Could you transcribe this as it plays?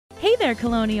Hey there,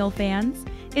 Colonial fans!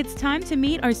 It's time to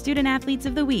meet our Student Athletes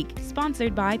of the Week,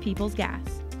 sponsored by People's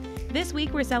Gas. This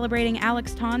week we're celebrating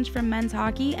Alex Tonge from men's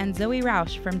hockey and Zoe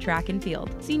Roush from track and field.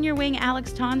 Senior wing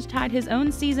Alex Tonge tied his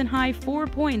own season-high 4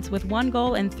 points with 1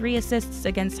 goal and 3 assists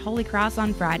against Holy Cross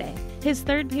on Friday. His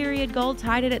third-period goal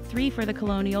tied it at 3 for the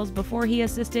Colonials before he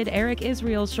assisted Eric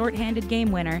Israel's shorthanded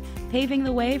game winner, paving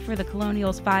the way for the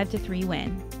Colonials' 5-3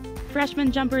 win.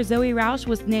 Freshman jumper Zoe Roush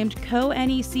was named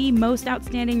co-NEC Most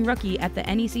Outstanding Rookie at the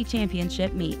NEC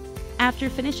Championship meet. After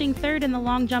finishing 3rd in the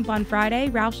long jump on Friday,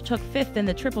 Roush took 5th in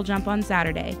the triple jump on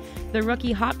Saturday. The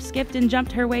rookie hopped, skipped, and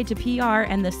jumped her way to PR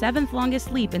and the 7th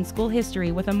longest leap in school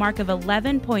history with a mark of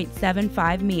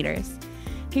 11.75 meters.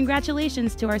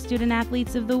 Congratulations to our Student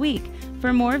Athletes of the Week.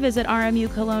 For more, visit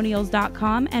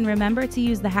rmucolonials.com and remember to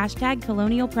use the hashtag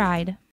Colonial Pride.